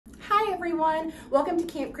everyone, welcome to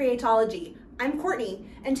Camp Creatology. I'm Courtney,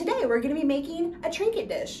 and today we're going to be making a trinket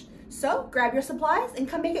dish. So grab your supplies and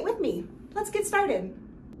come make it with me. Let's get started.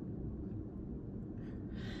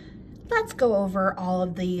 Let's go over all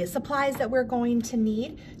of the supplies that we're going to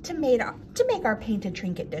need to make our painted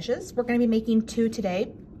trinket dishes. We're going to be making two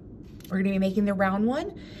today. We're going to be making the round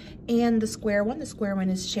one and the square one. The square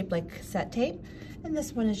one is shaped like cassette tape, and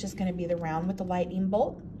this one is just going to be the round with the lightning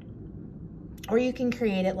bolt. Or you can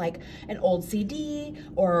create it like an old CD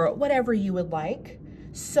or whatever you would like.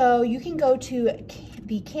 So you can go to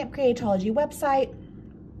the Camp Creatology website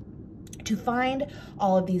to find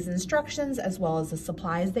all of these instructions as well as the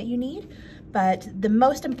supplies that you need. But the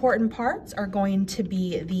most important parts are going to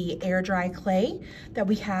be the air dry clay that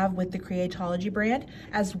we have with the Creatology brand,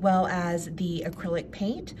 as well as the acrylic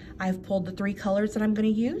paint. I've pulled the 3 colors that I'm going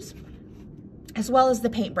to use, as well as the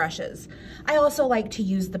paint brushes. I also like to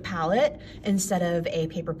use the palette instead of a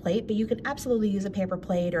paper plate, but you can absolutely use a paper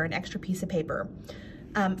plate or an extra piece of paper.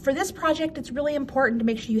 For this project, it's really important to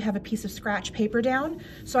make sure you have a piece of scratch paper down.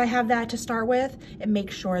 So I have that to start with, and make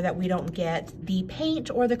sure that we don't get the paint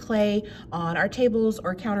or the clay on our tables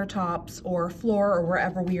or countertops or floor or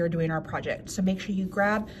wherever we are doing our project. So make sure you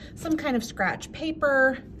grab some kind of scratch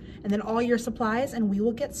paper and then all your supplies, and we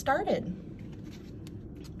will get started.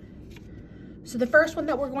 So the first one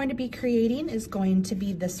that we're going to be creating is going to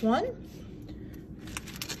be this one.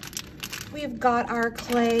 We've got our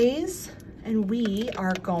clays, and we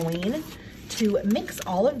are going to mix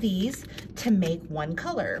all of these to make one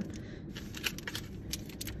color.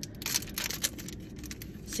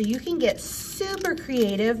 So you can get super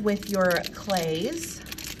creative with your clays.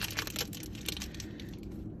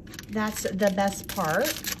 That's the best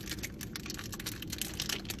part.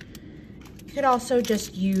 You could also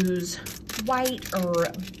just use white or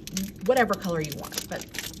whatever color you want, but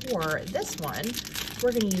for this one,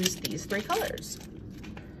 we're going to use these 3 colors.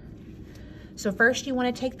 So first you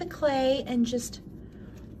want to take the clay and just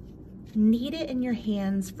knead it in your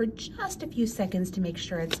hands for just a few seconds to make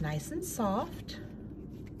sure it's nice and soft.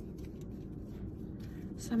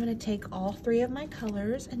 So I'm going to take all 3 of my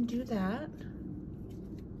colors and do that.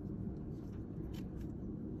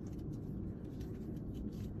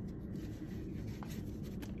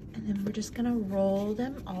 And then we're just gonna roll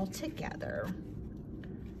them all together.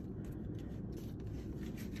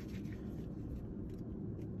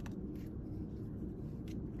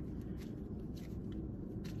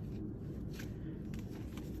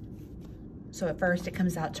 So at first it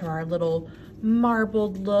comes out to our little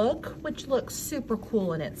marbled look, which looks super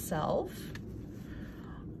cool in itself.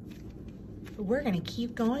 But we're gonna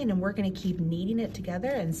keep going, and we're gonna keep kneading it together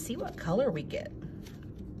and see what color we get.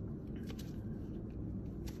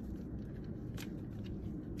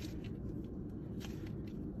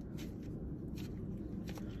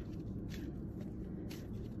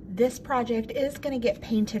 This project is going to get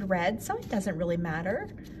painted red, so it doesn't really matter,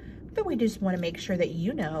 but we just want to make sure that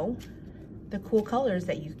you know the cool colors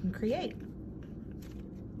that you can create.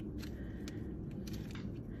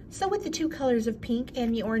 So with the 2 colors of pink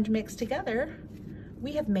and the orange mixed together,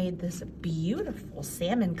 we have made this beautiful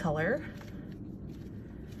salmon color.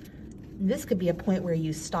 This could be a point where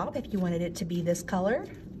you stop if you wanted it to be this color.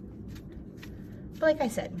 But like I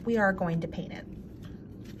said, we are going to paint it.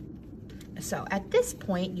 So at this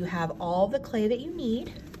point, you have all the clay that you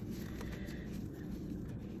need.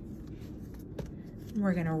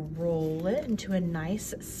 We're gonna roll it into a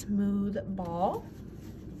nice smooth ball.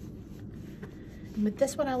 And with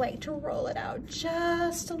this one, I like to roll it out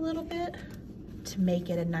just a little bit to make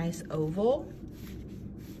it a nice oval.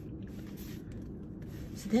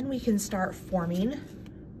 So then we can start forming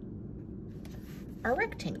our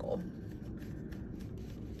rectangle.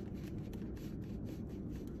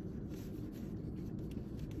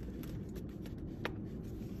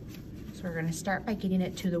 So we're gonna start by getting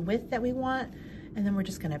it to the width that we want, and then we're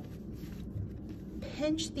just gonna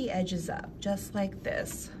pinch the edges up, just like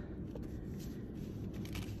this,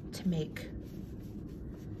 to make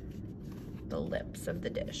the lips of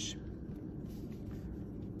the dish.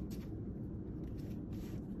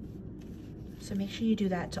 So make sure you do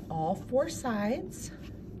that to all 4 sides.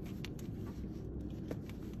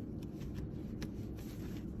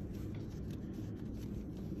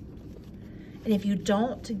 And if you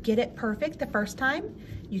don't get it perfect the first time,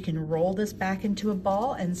 you can roll this back into a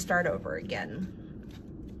ball and start over again.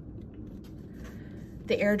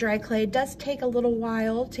 The air dry clay does take a little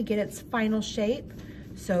while to get its final shape,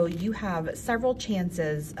 so you have several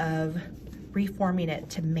chances of reforming it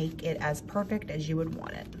to make it as perfect as you would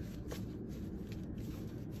want it.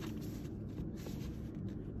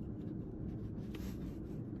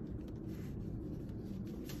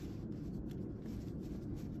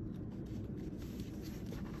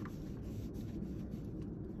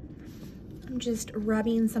 I'm just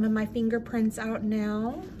rubbing some of my fingerprints out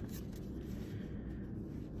now.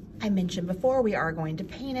 I mentioned before we are going to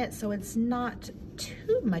paint it, so it's not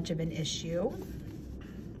too much of an issue.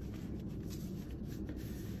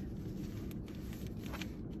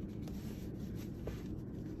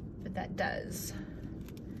 But that does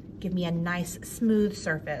give me a nice smooth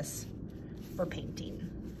surface for painting.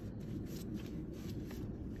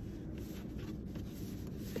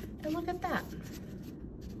 And look at that.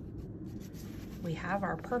 We have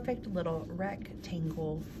our perfect little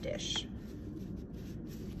rectangle dish.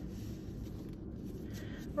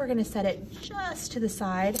 We're gonna set it just to the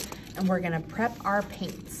side and we're gonna prep our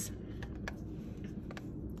paints.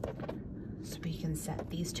 So we can set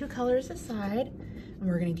these two colors aside and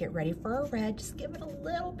we're gonna get ready for our red. Just give it a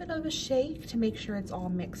little bit of a shake to make sure it's all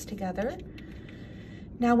mixed together.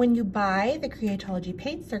 Now when you buy the Creatology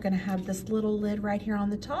paints, they're gonna have this little lid right here on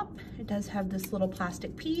the top. It does have this little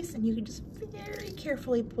plastic piece and you can just very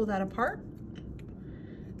carefully pull that apart.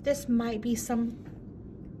 This might be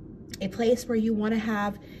a place where you wanna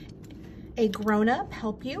have a grown-up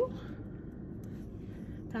help you.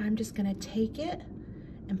 But I'm just gonna take it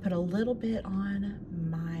and put a little bit on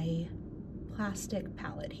my plastic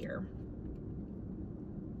palette here.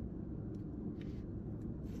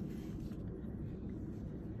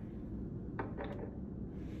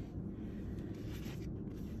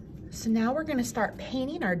 So now we're gonna start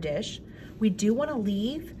painting our dish. We do wanna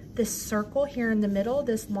leave this circle here in the middle,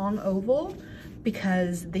 this long oval,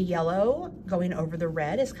 because the yellow going over the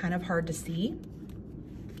red is kind of hard to see.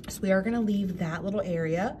 So we are gonna leave that little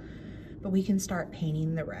area, but we can start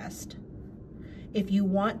painting the rest. If you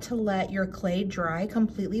want to let your clay dry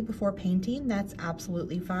completely before painting, that's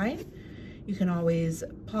absolutely fine. You can always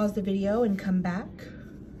pause the video and come back.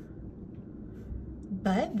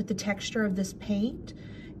 But with the texture of this paint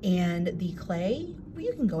and the clay,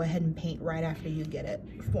 you can go ahead and paint right after you get it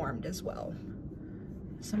formed as well.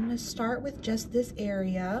 So I'm gonna start with just this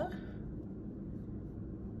area.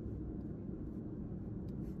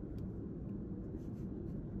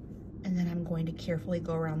 And then I'm going to carefully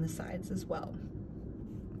go around the sides as well.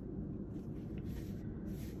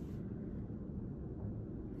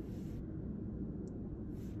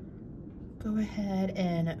 Go ahead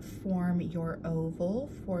and form your oval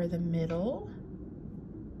for the middle.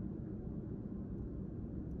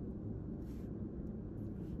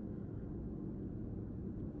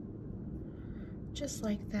 Just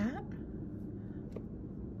like that.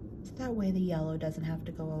 So that way the yellow doesn't have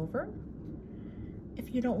to go over.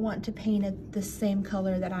 If you don't want to paint it the same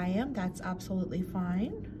color that I am, that's absolutely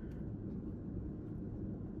fine.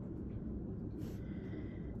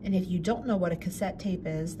 And if you don't know what a cassette tape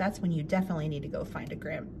is, that's when you definitely need to go find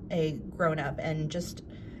a grown-up and just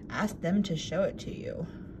ask them to show it to you.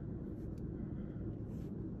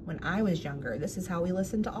 When I was younger, this is how we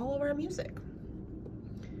listened to all of our music.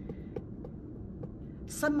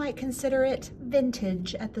 Some might consider it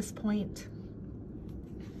vintage at this point.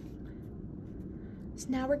 So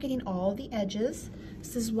now we're getting all the edges.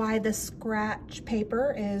 This is why the scratch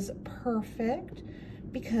paper is perfect,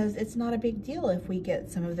 because it's not a big deal if we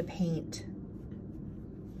get some of the paint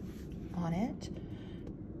on it,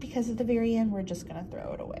 because at the very end, we're just gonna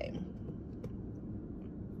throw it away.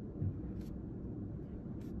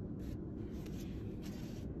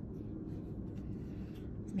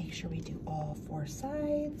 Make sure we do all 4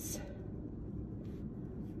 sides.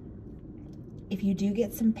 If you do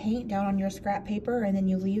get some paint down on your scrap paper and then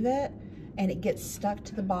you leave it and it gets stuck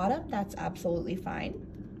to the bottom, that's absolutely fine.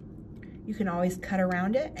 You can always cut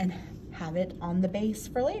around it and have it on the base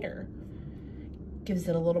for later. Gives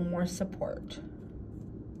it a little more support.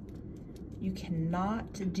 You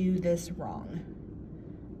cannot do this wrong.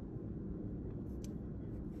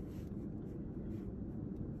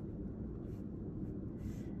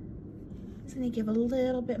 Just gonna give a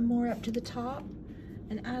little bit more up to the top.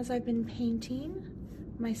 And as I've been painting,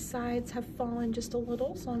 my sides have fallen just a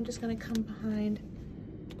little, so I'm just gonna come behind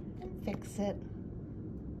and fix it.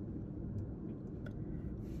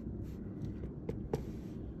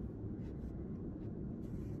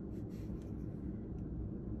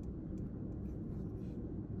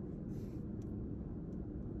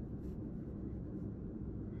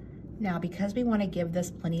 Now, because we want to give this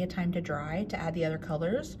plenty of time to dry to add the other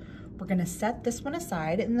colors, we're going to set this one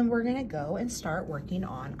aside and then we're going to go and start working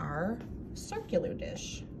on our circular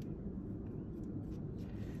dish.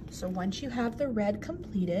 So once you have the red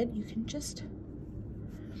completed, you can just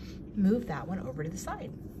move that one over to the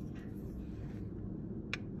side.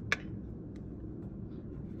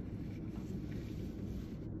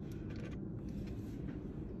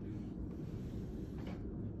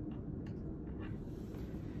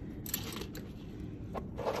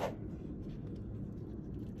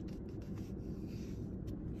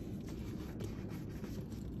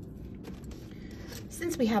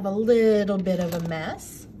 Since we have a little bit of a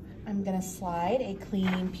mess, I'm gonna slide a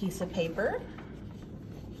clean piece of paper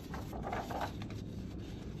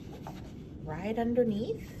right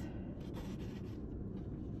underneath.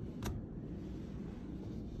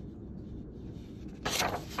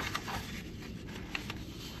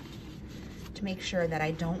 To make sure that I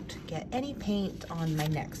don't get any paint on my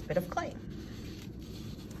next bit of clay.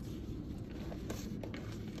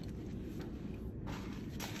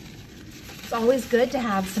 It's always good to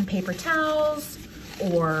have some paper towels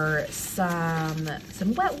or some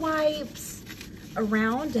wet wipes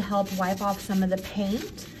around to help wipe off some of the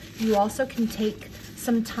paint. You also can take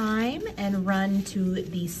some time and run to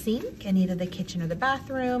the sink in either the kitchen or the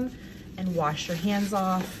bathroom and wash your hands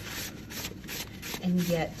off and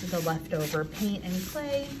get the leftover paint and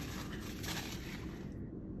clay.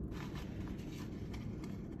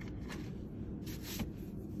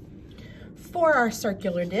 For our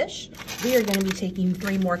circular dish, we are going to be taking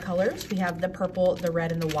 3 more colors. We have the purple, the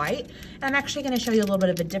red, and the white. And I'm actually going to show you a little bit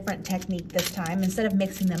of a different technique this time. Instead of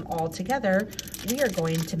mixing them all together, we are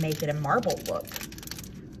going to make it a marble look.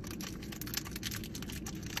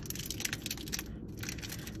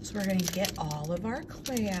 So we're going to get all of our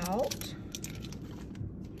clay out.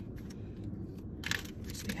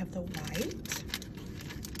 So we have the white.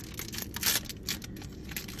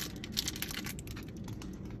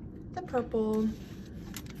 Purple,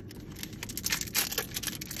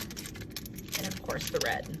 and of course the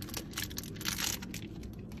red.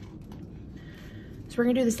 So we're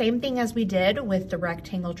gonna do the same thing as we did with the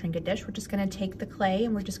rectangle Trinket dish. We're just gonna take the clay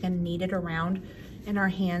and we're just gonna knead it around in our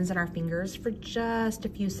hands and our fingers for just a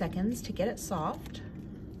few seconds to get it soft.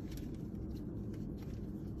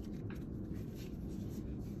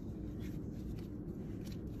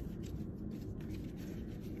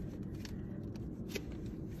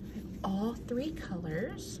 All 3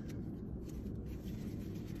 colors.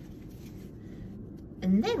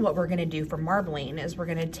 And then what we're gonna do for marbling is we're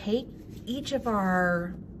gonna take each of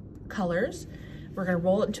our colors, we're gonna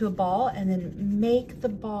roll it into a ball and then make the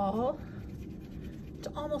ball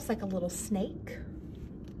to almost like a little snake.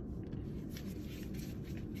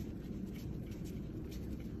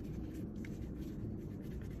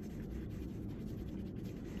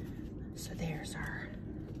 So there's our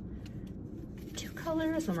 2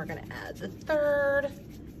 colors, and we're gonna add the 3rd.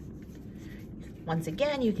 Once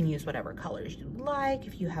again, you can use whatever colors you like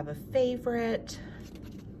if you have a favorite.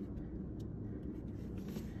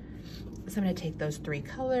 So I'm gonna take those 3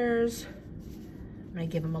 colors. I'm gonna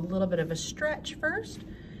give them a little bit of a stretch first,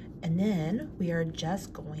 and then we are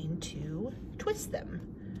just going to twist them.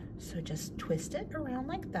 So just twist it around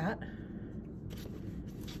like that.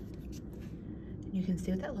 You can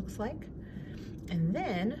see what that looks like. And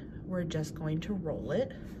then we're just going to roll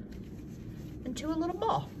it into a little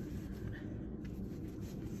ball.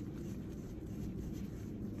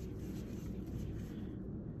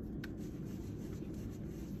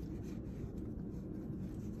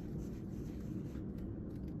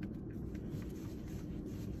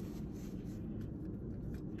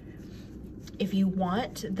 If you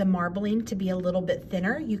want the marbling to be a little bit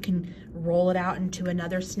thinner, you can roll it out into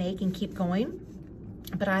another snake and keep going.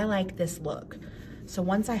 But I like this look. So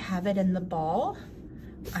once I have it in the ball,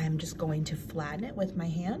 I'm just going to flatten it with my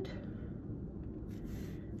hand.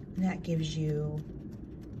 And that gives you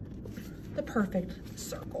the perfect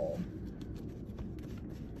circle.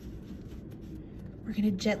 We're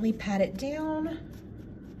gonna gently pat it down.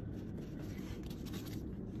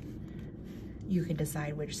 You can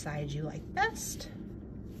decide which side you like best.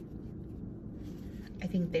 I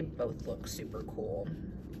think they both look super cool.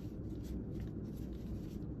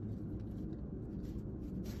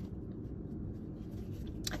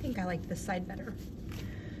 I think I like this side better.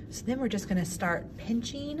 So then we're just gonna start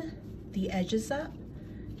pinching the edges up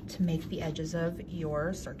to make the edges of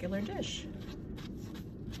your circular dish.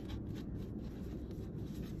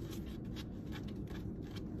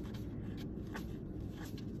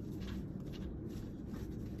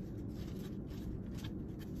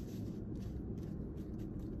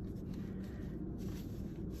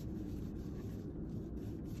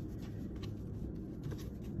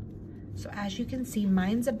 So as you can see,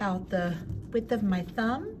 mine's about the width of my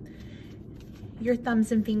thumb. Your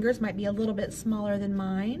thumbs and fingers might be a little bit smaller than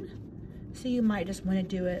mine, so you might just want to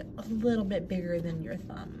do it a little bit bigger than your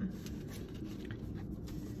thumb.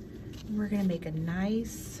 And we're going to make a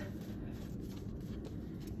nice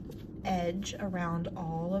edge around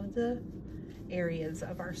all of the areas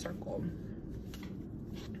of our circle.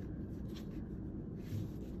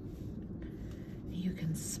 You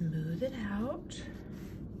can smooth it out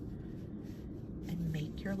and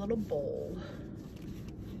make your little bowl.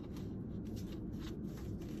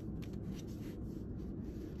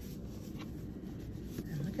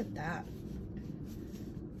 that.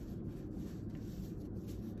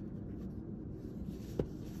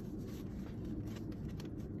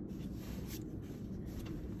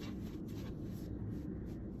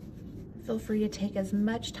 Feel free to take as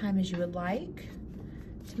much time as you would like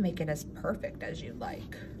to make it as perfect as you'd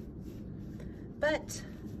like. But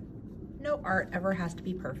no art ever has to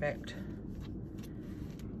be perfect.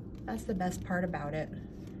 That's the best part about it.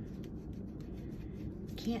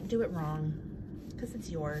 You can't do it wrong because it's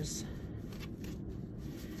yours.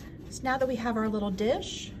 So now that we have our little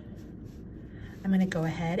dish, I'm gonna go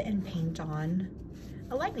ahead and paint on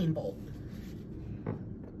a lightning bolt.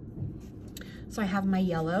 So I have my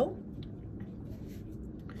yellow.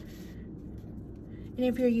 And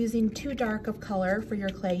if you're using too dark of color for your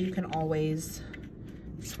clay, you can always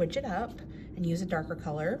switch it up and use a darker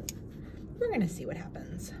color. We're gonna see what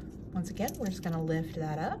happens. Once again, we're just gonna lift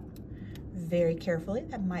that up very carefully.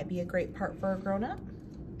 That might be a great part for a grown-up.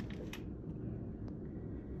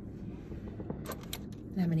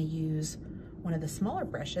 And I'm gonna use one of the smaller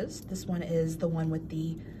brushes. This one is the one with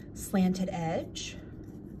the slanted edge.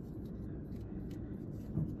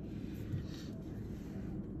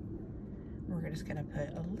 We're just gonna put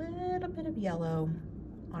a little bit of yellow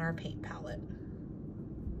on our paint palette.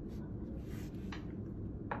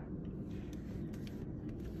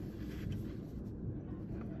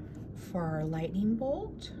 For our lightning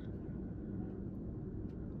bolt,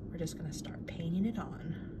 we're just gonna start painting it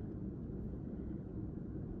on.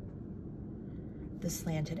 The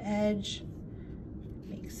slanted edge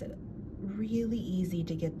makes it really easy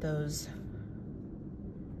to get those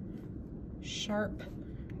sharp,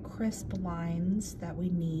 crisp lines that we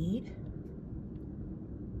need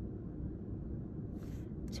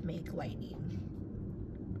to make lightning.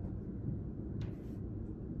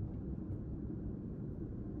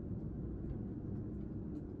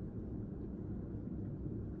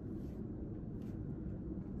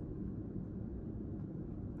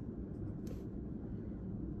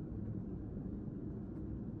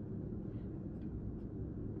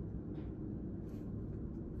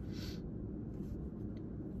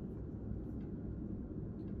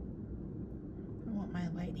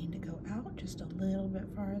 To go out just a little bit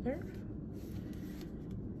farther.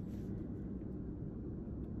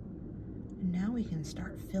 And now we can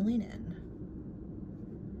start filling in.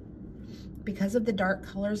 Because of the dark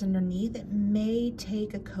colors underneath, it may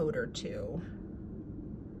take a coat or two.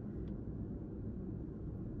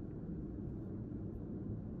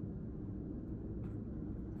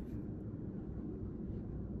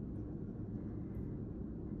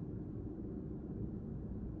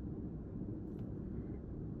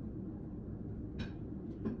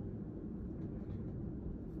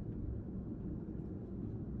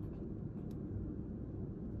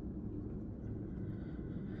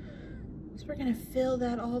 So we're gonna fill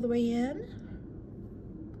that all the way in.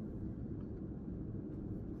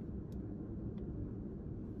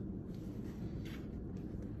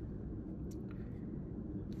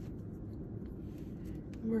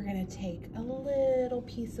 We're gonna take a little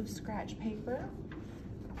piece of scratch paper.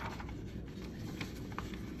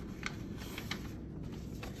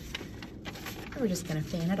 And we're just gonna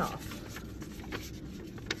fan it off.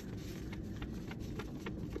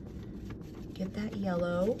 Get that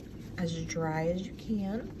yellow as dry as you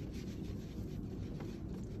can.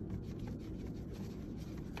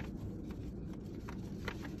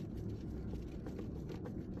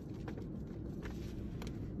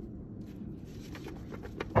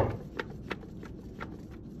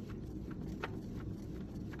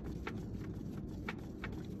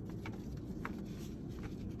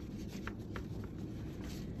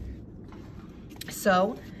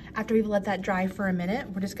 So after we've let that dry for a minute,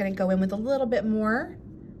 we're just gonna go in with a little bit more.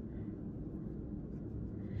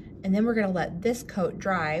 And then we're gonna let this coat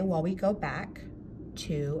dry while we go back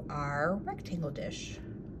to our rectangle dish.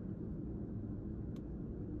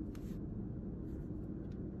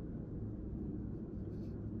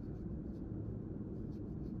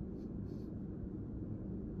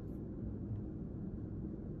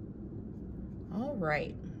 All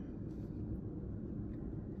right.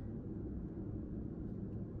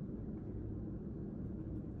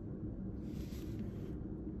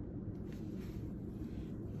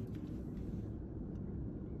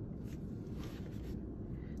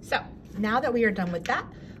 So now that we are done with that,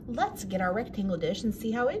 let's get our rectangle dish and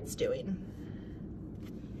see how it's doing.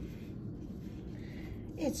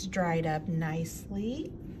 It's dried up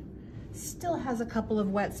nicely. Still has a couple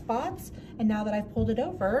of wet spots, and now that I've pulled it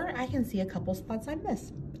over, I can see a couple spots I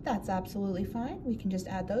missed. But that's absolutely fine. We can just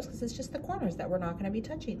add those because it's just the corners that we're not going to be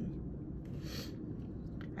touching.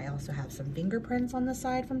 I also have some fingerprints on the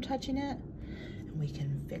side from touching it. We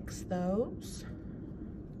can fix those.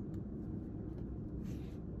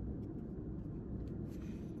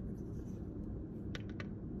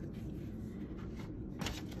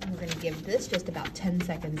 And we're going to give this just about 10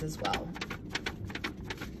 seconds as well.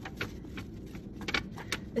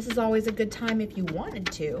 This is always a good time if you wanted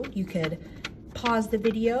to. You could pause the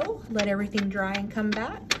video, let everything dry and come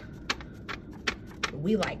back.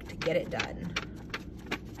 We like to get it done.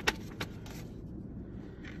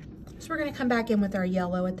 So we're gonna come back in with our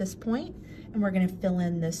yellow at this point, and we're gonna fill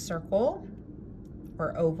in this circle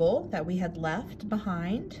or oval that we had left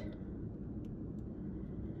behind.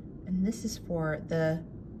 And this is for the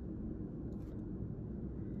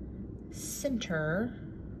center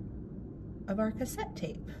of our cassette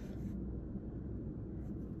tape.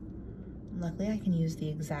 Luckily, I can use the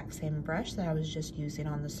exact same brush that I was just using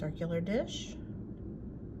on the circular dish.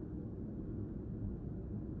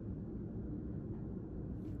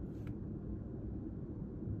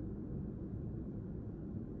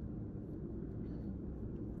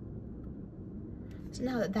 So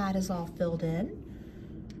now that that is all filled in,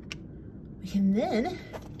 we can then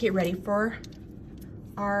get ready for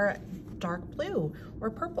our dark blue or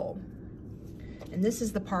purple. And this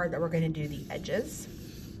is the part that we're going to do the edges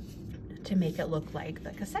to make it look like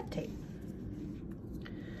the cassette tape.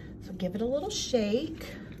 So give it a little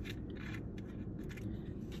shake.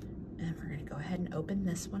 And we're going to go ahead and open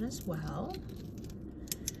this one as well.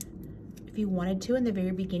 If you wanted to in the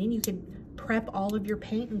very beginning, you could prep all of your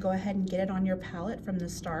paint and go ahead and get it on your palette from the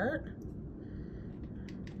start.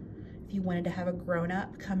 If you wanted to have a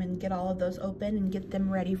grown-up come and get all of those open and get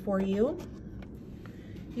them ready for you,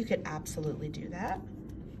 you could absolutely do that.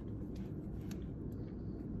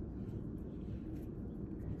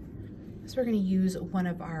 So we're going to use one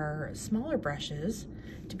of our smaller brushes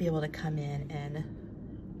to be able to come in and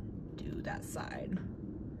do that side.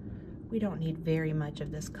 We don't need very much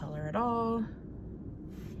of this color at all.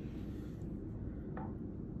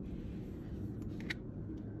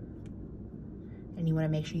 And you want to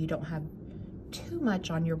make sure you don't have too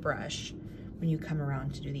much on your brush when you come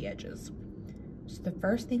around to do the edges. So the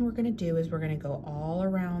first thing we're going to do is we're going to go all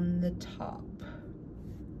around the top.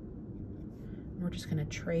 We're just going to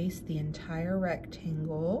trace the entire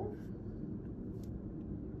rectangle.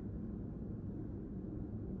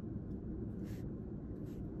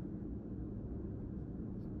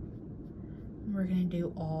 We're going to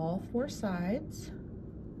do all 4 sides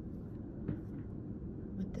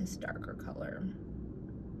with this darker color.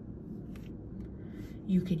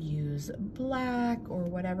 You could use black or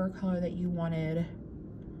whatever color that you wanted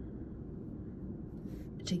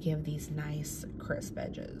to give these nice crisp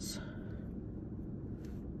edges.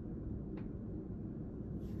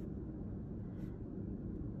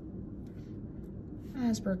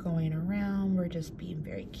 As we're going around, we're just being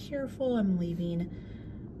very careful. I'm leaving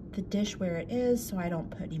the dish where it is so I don't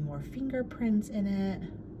put any more fingerprints in it.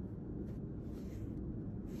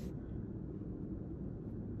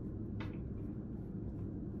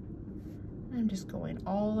 I'm just going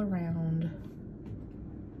all around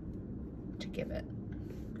to give it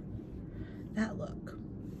that look.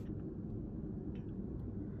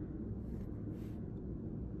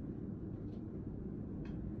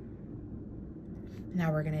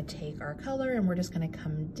 Now we're going to take our color and we're just going to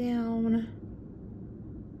come down.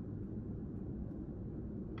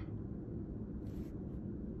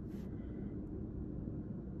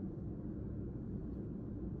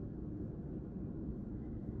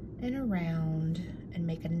 And around and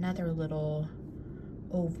make another little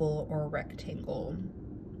oval or rectangle.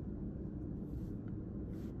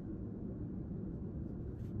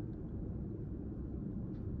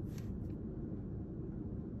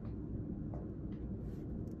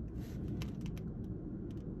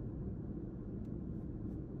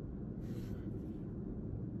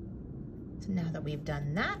 So now that we've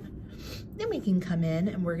done that, then we can come in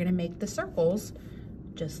and we're gonna make the circles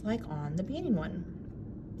just like on the beginning one.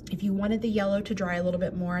 If you wanted the yellow to dry a little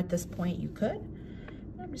bit more at this point, you could.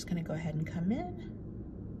 I'm just gonna go ahead and come in.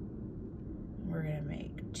 We're gonna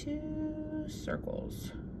make 2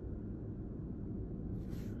 circles.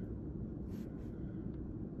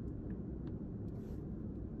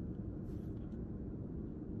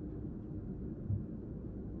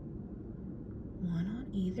 One on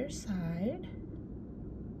either side.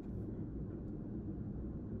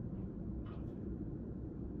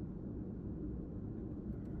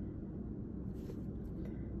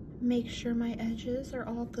 Make sure my edges are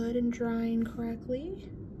all good and drying correctly.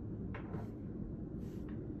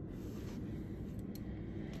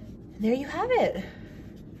 And there you have it.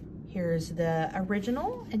 Here's the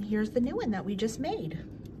original and here's the new one that we just made.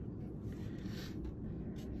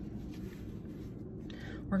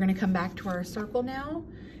 We're gonna come back to our circle now,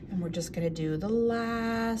 and we're just gonna do the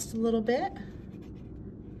last little bit.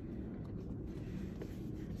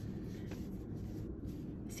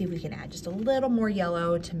 See if we can add just a little more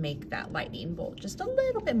yellow to make that lightning bolt just a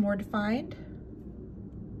little bit more defined.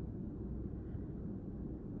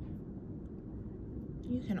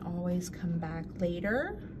 You can always come back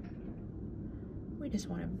later. We just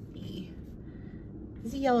want to be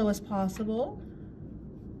as yellow as possible.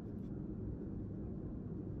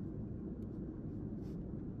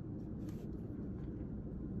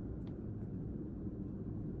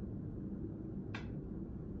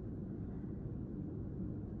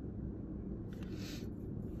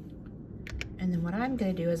 And then what I'm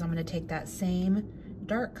going to do is I'm going to take that same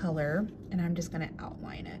dark color and I'm just going to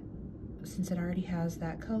outline it. Since it already has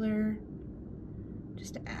that color,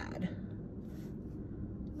 just to add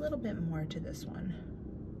a little bit more to this one.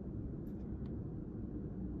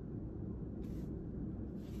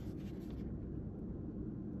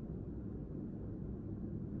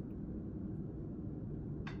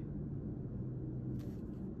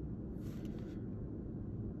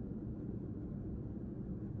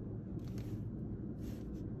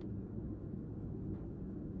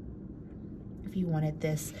 If you wanted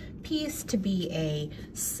this piece to be a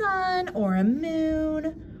sun or a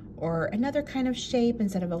moon or another kind of shape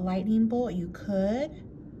instead of a lightning bolt, you could.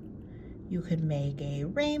 You could make a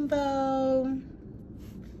rainbow,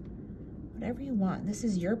 whatever you want. This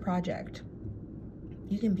is your project.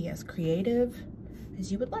 You can be as creative as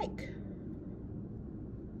you would like.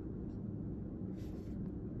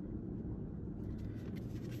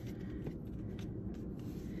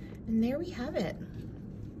 And there we have it.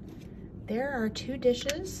 There are 2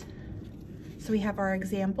 dishes. So we have our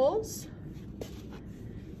examples,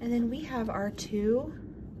 and then we have our 2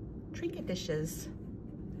 Trinket dishes.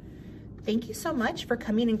 Thank you so much for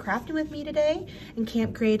coming and crafting with me today in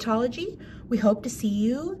Camp Creatology. We hope to see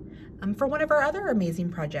you for one of our other amazing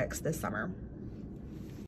projects this summer.